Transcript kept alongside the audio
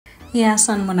Yes,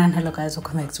 and hello guys,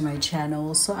 welcome back to my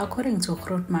channel. So according to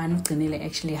Grootman, Gcinile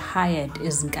actually hired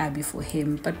izinkabi for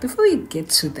him. But before we get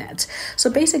to that, so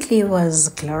basically he was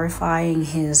glorifying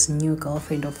his new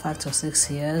girlfriend of 5 to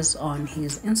 6 years on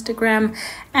his Instagram,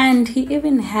 and he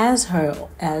even has her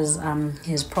as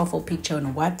his profile picture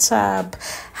on WhatsApp.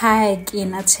 Hi,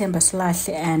 Kinathemba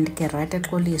Slahle and Gerate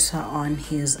Kolisa on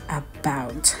his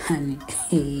about,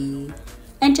 honey.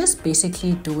 And just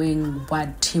basically doing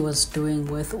what he was doing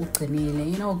with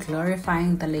Gcinile,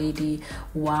 glorifying the lady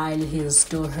while he's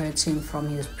still hurting from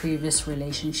his previous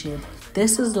relationship.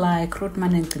 This is like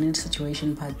Grootman and Gcinile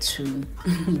situation part 2.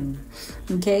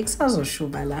 Okay,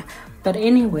 but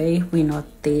anyway, we're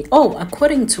not there. Oh,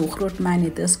 according to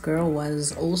Grootman, this girl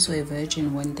was also a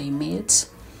virgin when they met.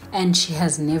 And she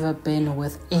has never been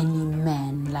with any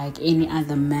man, like any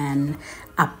other man,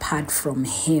 apart from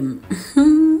him.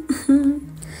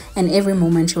 And every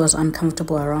moment she was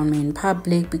uncomfortable around me in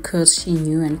public because she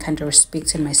knew and kind of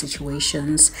respected my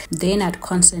situations. Then I'd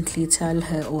constantly tell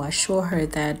her or assure her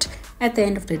that at the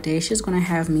end of the day, she's going to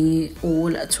have me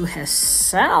all to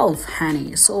herself,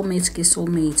 honey.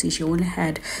 Soulmate. She only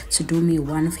had to do me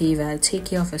one favor: take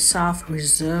care of herself,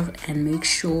 reserve, and make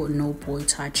sure no boy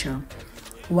touch her.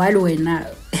 While we're not,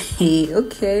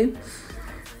 okay.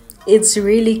 It's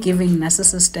really giving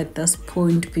narcissist at this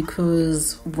point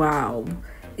because, wow,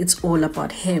 it's all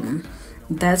about him.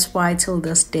 That's why till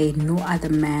this day, no other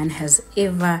man has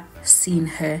ever seen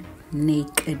her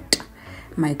naked.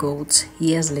 My goats,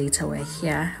 years later we're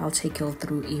here. I'll take you all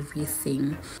through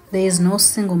everything. There is no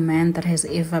single man that has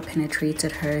ever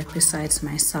penetrated her besides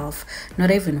myself. Not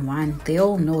even one. They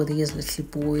all know these little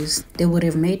boys. They would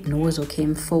have made noise or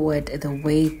came forward the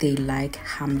way they like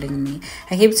humbling me.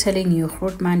 I keep telling you,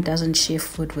 Grootman doesn't share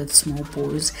food with small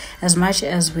boys. As much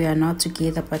as we are not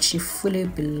together, but she fully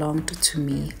belonged to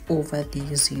me over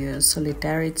these years.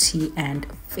 Solidarity and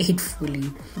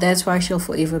faithfully. That's why she'll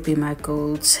forever be my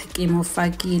goat.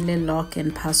 Lock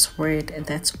and password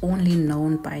that's only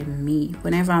known by me.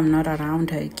 Whenever I'm not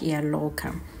around her,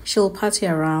 she'll party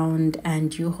around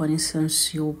and you honestly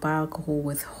you back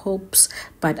with hopes,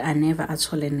 but I never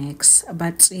actually next.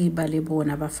 But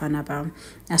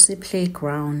as a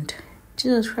playground.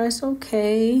 Jesus Christ,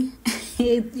 okay.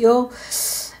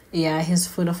 Yeah, he's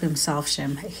full of himself,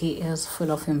 Shem. He is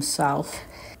full of himself.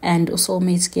 And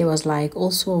soulmate was like,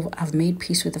 also, I've made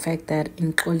peace with the fact that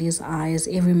in Xoli's eyes,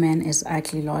 every man is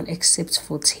ugly, lol, except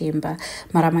for Themba.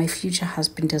 Mara, my future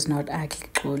husband is not ugly,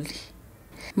 Xoli.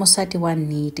 Mosati one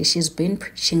need. She's been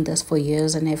preaching this for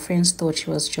years and her friends thought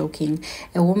she was joking.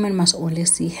 A woman must only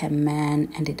see her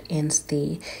man and it ends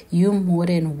there. You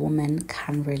modern woman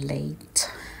can relate.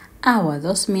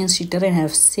 This means she didn't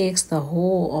have sex the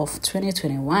whole of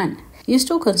 2021. You're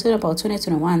still concerned about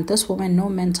 2021. This woman, no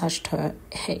man touched her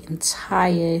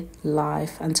entire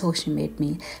life until she met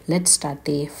me. Let's start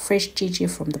there. Fresh Gigi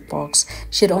from the box.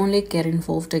 She'd only get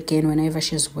involved again whenever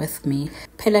she's with me.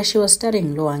 Pela, she was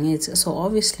studying law and it, so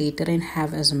obviously didn't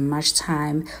have as much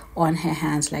time on her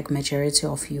hands like majority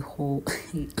of you ho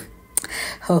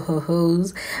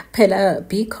hoes. Pela,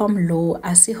 become law,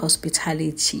 I see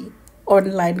hospitality.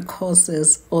 Online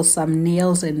courses or some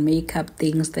nails and makeup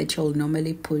things that you'll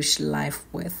normally push life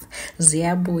with.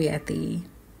 Ziyabuya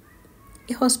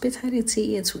the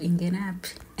hospitality to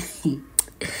ingenapi.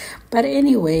 But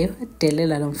anyway,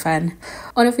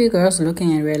 all of you girls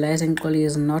looking and realizing Xoli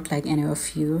is not like any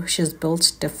of you. She's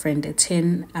built different, a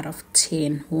 10 out of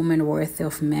 10, woman worthy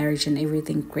of marriage and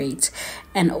everything great.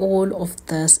 And all of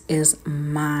this is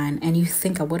mine. And you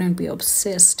think I wouldn't be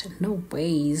obsessed? No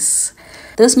ways.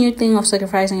 This new thing of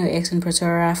sacrificing your ex in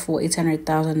Pretoria for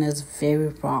 800,000 is very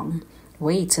wrong.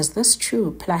 Wait, is this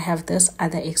true? I have this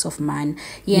other ex of mine.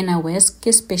 Yena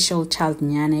weske special child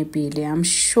nyane bili. I'm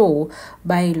sure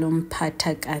bailum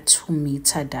patak atumi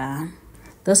tada.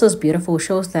 This is beautiful.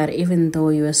 Shows that even though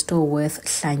you are still with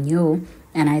Hlanyo,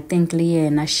 and I think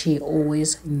Liena, she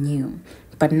always knew.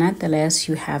 But nonetheless,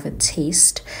 you have a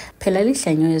taste. Pelali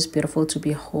Hlanyo is beautiful to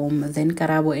be home. Then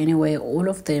Karabo anyway, all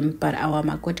of them. But our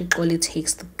Makoti Xoli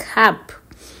takes the cup.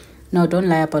 No, don't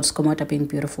lie about Skomota being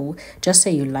beautiful. Just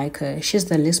say you like her. She's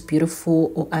the least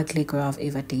beautiful or ugly girl I've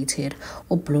ever dated.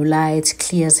 Or blue light,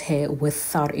 clears hair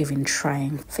without even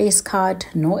trying. Face card,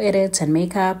 no edits and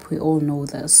makeup. We all know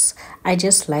this. I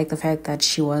just like the fact that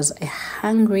she was a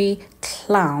hungry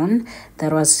clown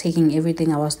that was taking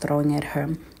everything I was throwing at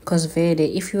her. Because Vede,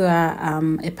 if you are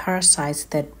a parasite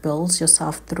that builds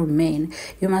yourself through men,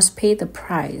 you must pay the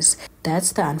price.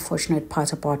 That's the unfortunate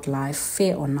part about life,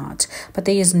 fair or not. But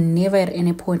there is never at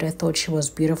any point I thought she was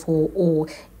beautiful or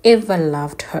ever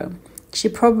loved her. She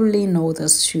probably know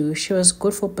this too. She was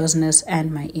good for business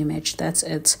and my image. That's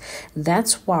it.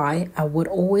 That's why I would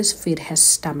always feed her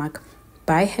stomach,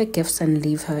 buy her gifts and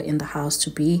leave her in the house to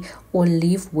be or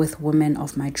live with women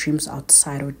of my dreams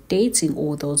outside or dating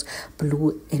all those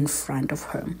blue in front of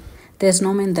her. There's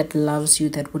no man that loves you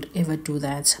that would ever do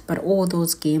that, but all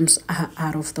those games are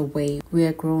out of the way. We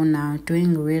are grown now,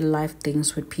 doing real life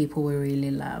things with people we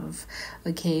really love.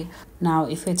 Okay, now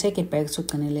if we take it back to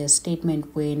Gcinile's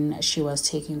statement when she was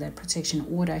taking that protection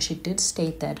order, she did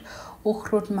state that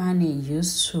Grootman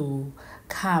used to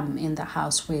come in the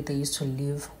house where they used to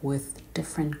live with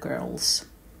different girls.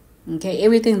 Okay,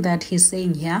 everything that he's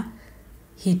saying here,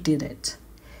 he did it.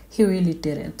 He really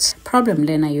did it. Problem,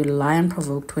 Lena, you lie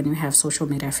unprovoked when you have social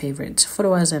media favorites.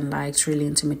 Followers and likes really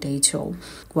intimidate you.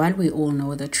 While we all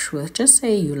know the truth, just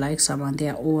say you like someone,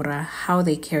 their aura, how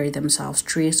they carry themselves,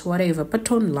 dress, whatever, but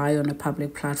don't lie on a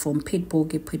public platform.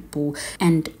 Pitbull,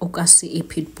 and okasi e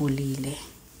pitbullile.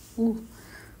 Ooh.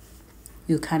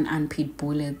 You can't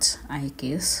unpitbull it, I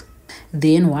guess.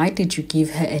 Then why did you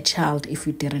give her a child if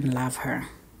you didn't love her?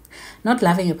 Not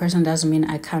loving a person doesn't mean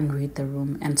I can't read the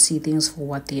room and see things for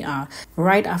what they are.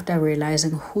 Right after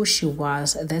realizing who she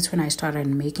was, that's when I started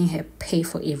making her pay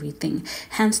for everything.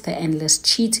 Hence the endless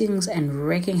cheatings and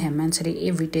wrecking her mentally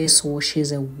every day, so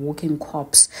she's a walking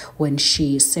corpse when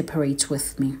she separates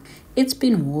with me. It's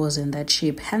been wars in that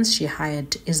ship, hence she hired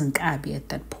izinkabi at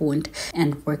that point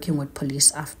and working with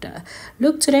police after.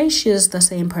 Look, today she's the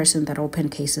same person that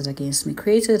opened cases against me,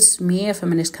 created smear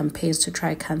feminist campaigns to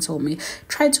try cancel me,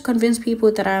 tried to convince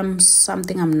people that I'm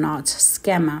something I'm not,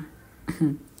 scammer.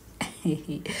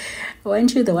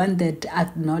 Weren't you the one that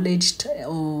acknowledged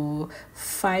or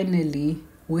finally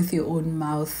with your own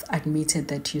mouth admitted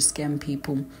that you scam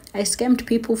people? I scammed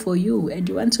people for you and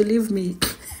you want to leave me?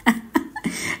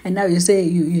 And now you say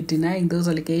you're denying those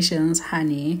allegations,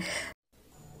 honey.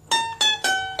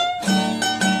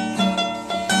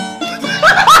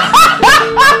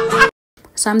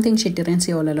 Something she didn't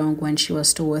see all along when she was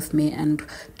still with me and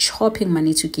chopping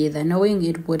money together, knowing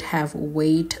it would have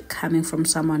weight coming from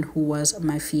someone who was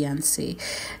my fiancé.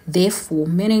 Therefore,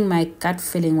 meaning my gut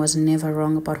feeling was never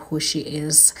wrong about who she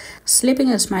is.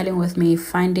 Sleeping and smiling with me,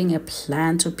 finding a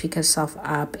plan to pick herself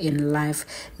up in life,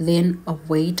 then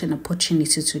await an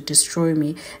opportunity to destroy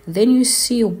me. Then you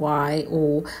see why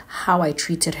or how I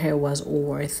treated her was all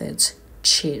worth it.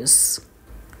 Cheers.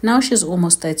 Now she's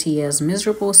almost 30 years,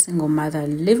 miserable single mother,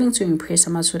 living to impress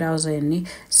some 2,000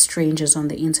 strangers on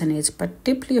the internet, but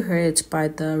deeply hurt by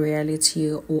the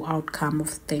reality or outcome of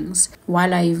things.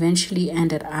 While I eventually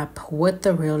ended up with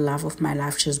the real love of my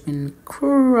life she's been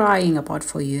crying about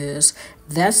for years,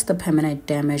 that's the permanent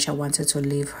damage I wanted to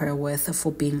leave her with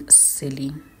for being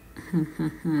silly.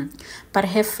 But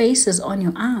her face is on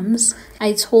your arms.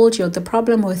 I told you the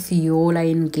problem with you, I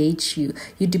engage you.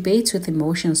 You debate with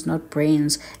emotions, not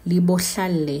brains.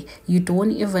 Libohlale. You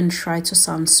don't even try to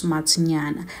sound smart,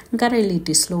 nyana.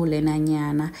 Ngareli slow lena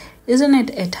nyana. Isn't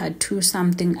it a tattoo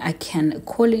something I can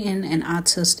call in an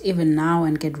artist even now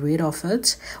and get rid of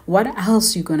it? What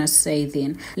else you gonna say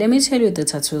then? Let me tell you the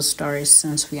tattoo story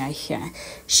since we are here.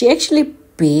 She actually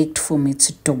begged for me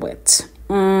to do it.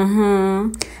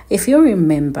 If you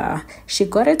remember, she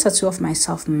got a tattoo of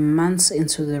myself months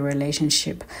into the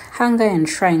relationship, hunger and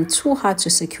trying too hard to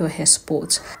secure her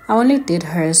spot. I only did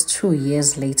hers 2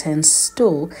 years later, and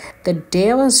still, the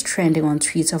day I was trending on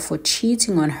Twitter for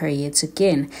cheating on her yet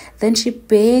again. Then she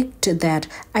begged that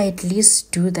I at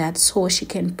least do that so she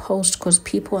can post, because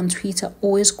people on Twitter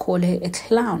always call her a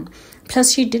clown.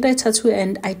 Plus, she did a tattoo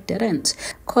and I didn't.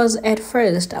 Because at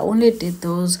first, I only did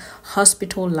those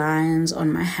hospital lines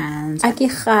on my hands.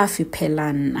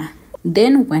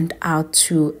 Then went out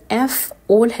to F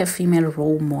all her female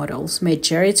role models,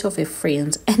 majority of her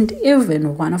friends, and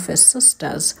even one of her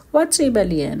sisters. What's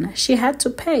Ibalian? She had to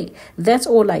pay. That's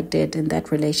all I did in that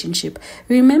relationship.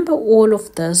 Remember all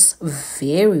of this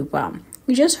very well.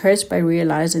 We just hurt by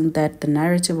realizing that the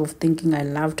narrative of thinking I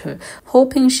loved her,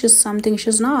 hoping she's something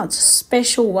she's not,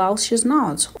 special while she's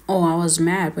not. Oh, I was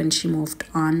mad when she moved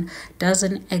on,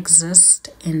 doesn't exist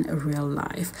in real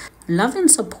life. Love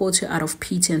and support you out of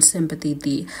pity and sympathy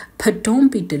there, but don't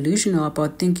be delusional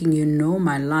about thinking you know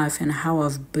my life and how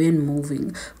I've been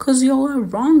moving, because you're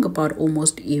wrong about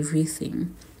almost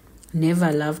everything.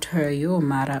 Never loved her, yo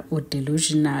Mara, or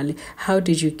delusional. How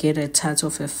did you get a tattoo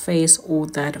of her face, all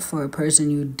that for a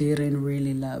person you didn't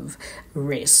really love?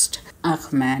 Rest.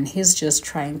 Man, he's just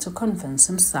trying to convince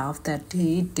himself that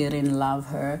he didn't love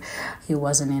her. He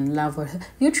wasn't in love with her.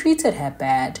 You treated her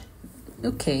bad.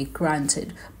 Okay,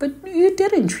 granted. But you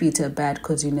didn't treat her bad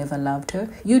because you never loved her.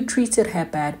 You treated her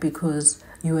bad because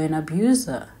You were an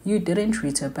abuser. You didn't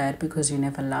treat her bad because you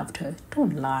never loved her.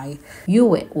 Don't lie. You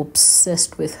were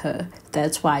obsessed with her.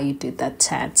 That's why you did that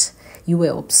tat. You were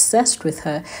obsessed with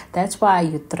her. That's why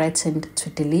you threatened to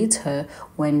delete her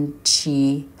when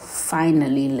she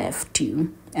finally left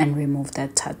you and removed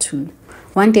that tattoo.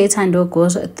 One day, Thando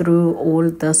goes through all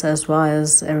this as well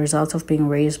as a result of being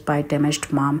raised by a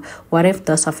damaged mom. What if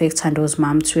this affects Thando's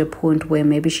mom to a point where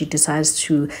maybe she decides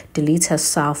to delete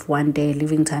herself one day,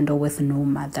 leaving Thando with no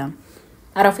mother?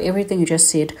 Out of everything you just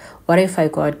said, what if I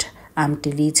got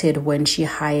deleted when she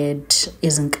hired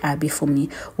izinkabi for me?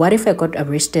 What if I got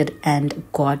arrested and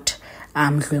got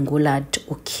dlwengulad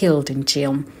or killed in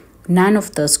jail? None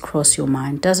of this crossed your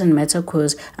mind. Doesn't matter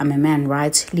because I'm a man,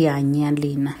 right?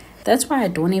 Lianyalina. That's why I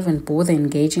don't even bother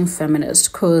engaging feminists,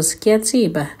 because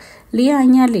Gcinile,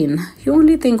 you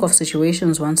only think of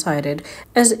situations one-sided,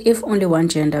 as if only one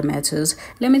gender matters.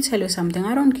 Let me tell you something,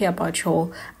 I don't care about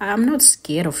y'all. I'm not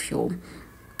scared of y'all.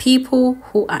 People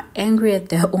who are angry at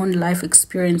their own life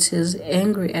experiences,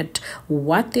 angry at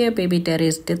what their baby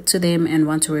daddies did to them, and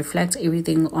want to reflect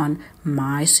everything on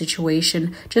my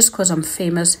situation just because I'm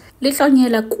famous.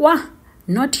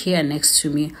 Not here next to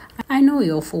me. I know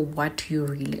you for what you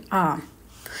really are.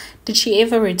 Did she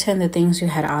ever return the things you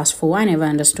had asked for? I never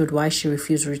understood why she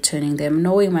refused returning them.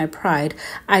 Knowing my pride,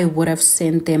 I would have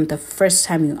sent them the first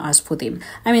time you asked for them.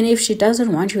 I mean, if she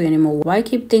doesn't want you anymore, why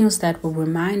keep things that will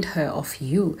remind her of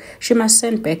you? She must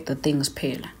send back the things,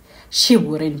 Pale. She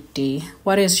wouldn't dare.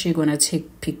 What is she gonna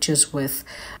take pictures with?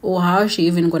 Or how is she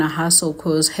even gonna hustle?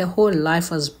 Because her whole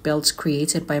life was built,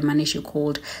 created by money she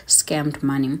called scammed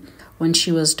money. When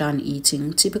she was done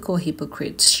eating, typical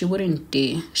hypocrites, she wouldn't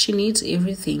dare. She needs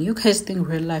everything. You guys think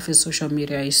real life is social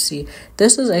media, I see.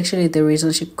 This is actually the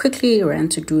reason she quickly ran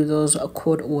to do those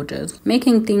court orders,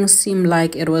 making things seem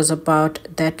like it was about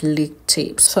that leaked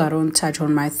tapes. So I don't touch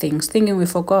on my things, thinking we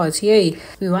forgot. Yay,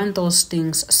 we want those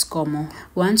things, SCOMO.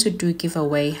 We want to do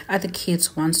giveaway. Other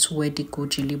kids want to wear the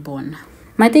Gucci born.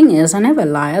 My thing is, I never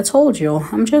lie. I told you,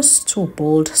 I'm just too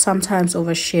bold, sometimes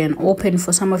overshare and open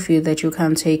for some of you that you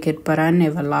can't take it, but I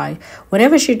never lie.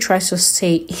 Whenever she tries to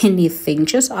say anything,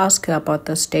 just ask her about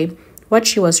this day, what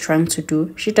she was trying to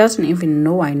do. She doesn't even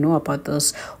know I know about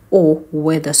this or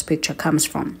where this picture comes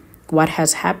from. What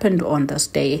has happened on this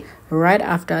day. Right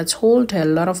after I told her a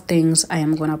lot of things I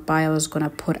am going to buy, I was going to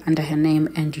put under her name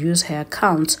and use her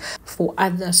account for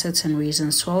other certain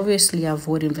reasons. So obviously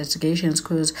avoid investigations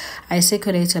because I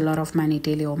circulate a lot of money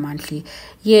daily or monthly.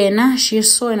 Yeah, now she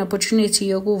saw an opportunity.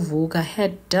 Yoguvuga,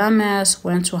 her dumbass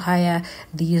went to hire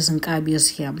these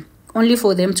izinkabis here, only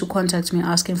for them to contact me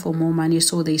asking for more money,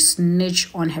 so they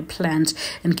snitch on her plans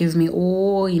and give me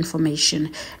all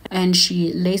information. And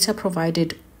she later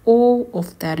provided all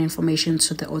of that information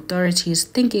to the authorities,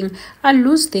 thinking I'll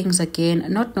lose things again,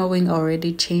 not knowing I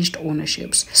already changed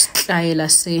ownerships.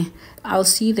 I'll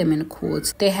see them in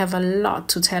court. They have a lot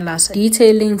to tell us,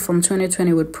 detailing from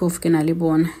 2020 with proof.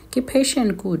 Gcinile, keep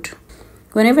patient, good.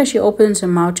 Whenever she opens her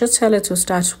mouth, just tell her to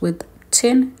start with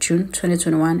 10 June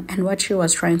 2021 and what she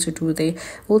was trying to do there.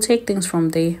 We'll take things from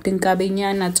there.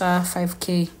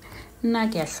 5K.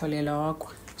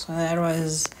 So that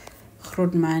was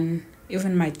Grootman.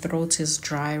 Even my throat is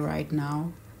dry right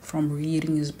now from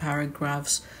reading his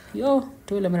paragraphs. Yo,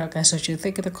 do let me know guys what you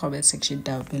think in the comment section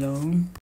down below.